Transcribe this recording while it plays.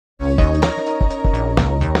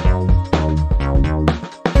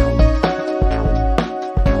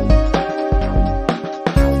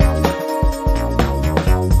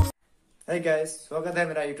Guys, स्वागत है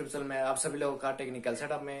मेरा यूट्यूब चैनल में आप सभी लोगों का टेक्निकल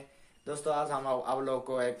सेटअप में। दोस्तों आज हम आप लोगों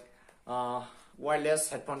को एक वायरलेस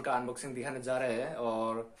हेडफोन का अनबॉक्सिंग दिखाने जा रहे हैं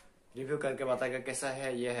और रिव्यू करके बताएगा कैसा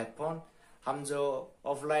है ये हेडफोन। हम जो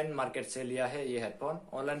ऑफलाइन मार्केट से लिया है ये हेडफोन,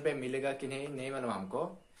 ऑनलाइन पे मिलेगा कि नहीं मालूम हमको।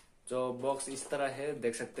 जो बॉक्स इस तरह है,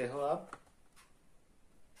 देख सकते हो आप।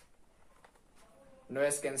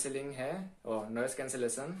 नॉइस कैंसिलिंग है और नॉइस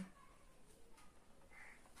कैंसिलेशन।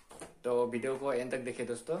 तो वीडियो को एंड तक देखिए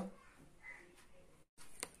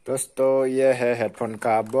दोस्तों यह है हेडफोन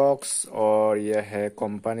का बॉक्स और यह है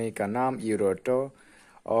कंपनी का नाम यूरोटो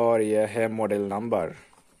और यह है मॉडल नंबर।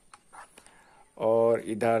 और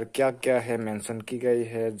इधर क्या क्या है मेंशन की गई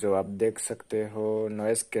है जो आप देख सकते हो।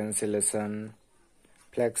 Noise cancellation,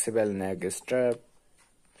 flexible neck strap,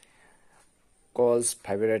 calls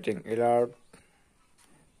vibrating alert,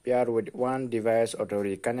 pair with one device auto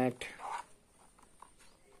reconnect.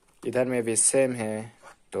 इधर में भी सेम है।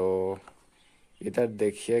 तो इधर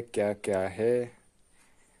देखिए क्या क्या है।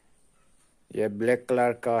 ये ब्लैक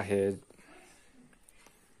कलर का है।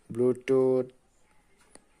 Bluetooth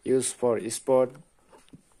use for sport.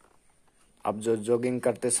 आप जो जॉगिंग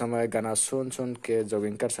करते समय गाना सुन के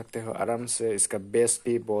जॉगिंग कर सकते हो आराम से। इसका बेस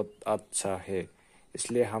भी बहुत अच्छा है,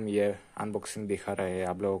 इसलिए हम ये अनबॉक्सिंग दिखा रहे हैं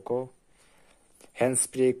आप लोगों को। हैंड्स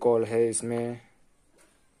फ्री कॉल है इसमें।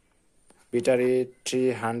 बैटरी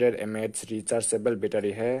 300 mAh रिचार्जेबल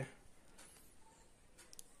बैटरी है।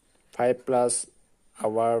 5+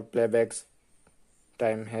 आवर प्लेबैक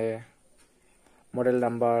टाइम है। मॉडल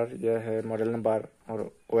नंबर यह है, मॉडल नंबर और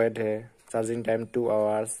वेट है। Charging time 2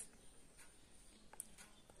 hours.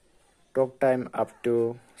 Talk time up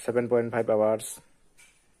to 7.5 hours.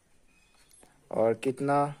 और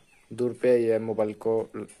कितना दूर पे यह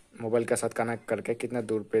मोबाइल के साथ कनेक्ट करके कितना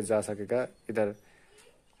दूर पे जा सकेगा इधर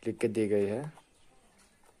लिख के दी गई है।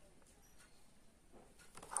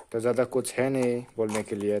 तो ज़्यादा कुछ है नहीं बोलने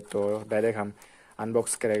के लिए, तो डायरेक्ट हम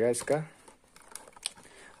अनबॉक्स करेगा। इसका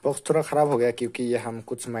बॉक्स थोड़ा ख़राब हो गया क्योंकि ये हम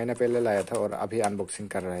कुछ महीने पहले लाया था और अभी अनबॉक्सिंग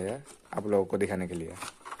कर रहे हैं आप लोगों को दिखाने के लिए।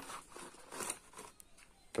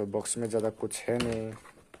 तो बॉक्स में ज़्यादा कुछ है नहीं।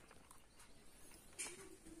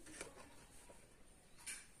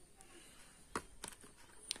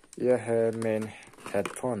 यह है मेन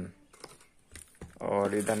हेडफोन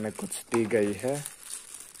और इधर में कुछ दी गई है।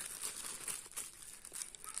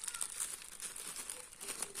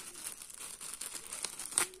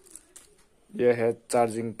 यह है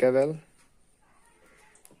चार्जिंग केबल।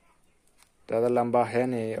 ज़्यादा लंबा है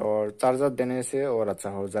नहीं और चार्जर देने से और अच्छा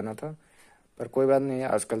हो जाना था, पर कोई बात नहीं।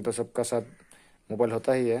 आजकल तो सबका साथ मोबाइल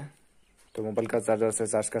होता ही है, तो मोबाइल का चार्जर से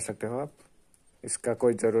चार्ज कर सकते हो आप। इसका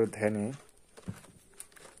कोई ज़रूरत है नहीं।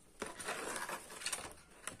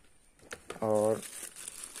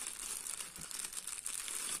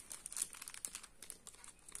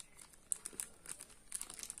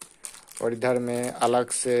 और इधर में अलग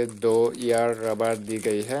से 2 ईयर रबर दी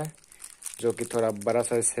गई है जो कि थोड़ा बड़ा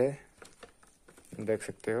साइज है, देख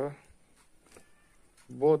सकते हो।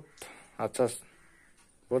 बहुत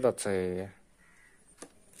अच्छा है ये।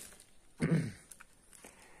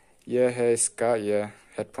 यह है इसका, यह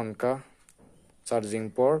हेडफोन का चार्जिंग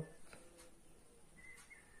पोर्ट,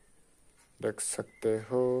 देख सकते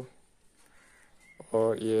हो।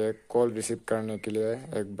 और ये कॉल रिसीव करने के लिए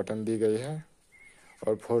एक बटन दी गई है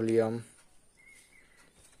और वॉल्यूम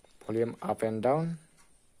अप एंड डाउन।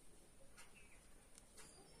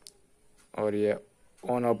 और ये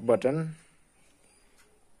ऑन ऑफ बटन।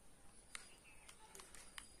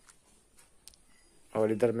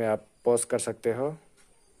 और इधर में आप पॉज कर सकते हो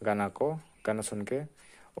गाना सुन के,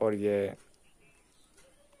 और ये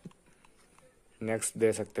नेक्स्ट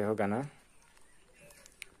दे सकते हो गाना।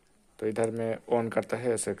 तो इधर में ऑन करता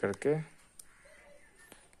है, ऐसे करके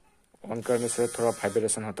ऑन करने से थोड़ा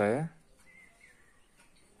वाइब्रेशन होता है।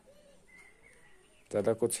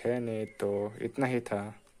 ज़्यादा कुछ है नहीं, तो इतना ही था।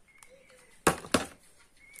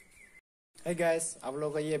 हे गाइस, आप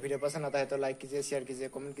लोगों को ये वीडियो पसंद आता है तो लाइक कीजिए, शेयर कीजिए,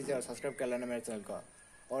 कमेंट कीजिए और सब्सक्राइब कर लेना मेरे चैनल को।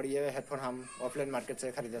 और ये हेडफोन हम ऑफलाइन मार्केट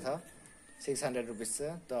से खरीदा था 600 रुपीज़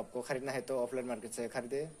से। तो आपको खरीदना है तो ऑफलाइन मार्केट से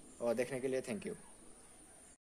खरीदे। और देखने के लिए थैंक यू।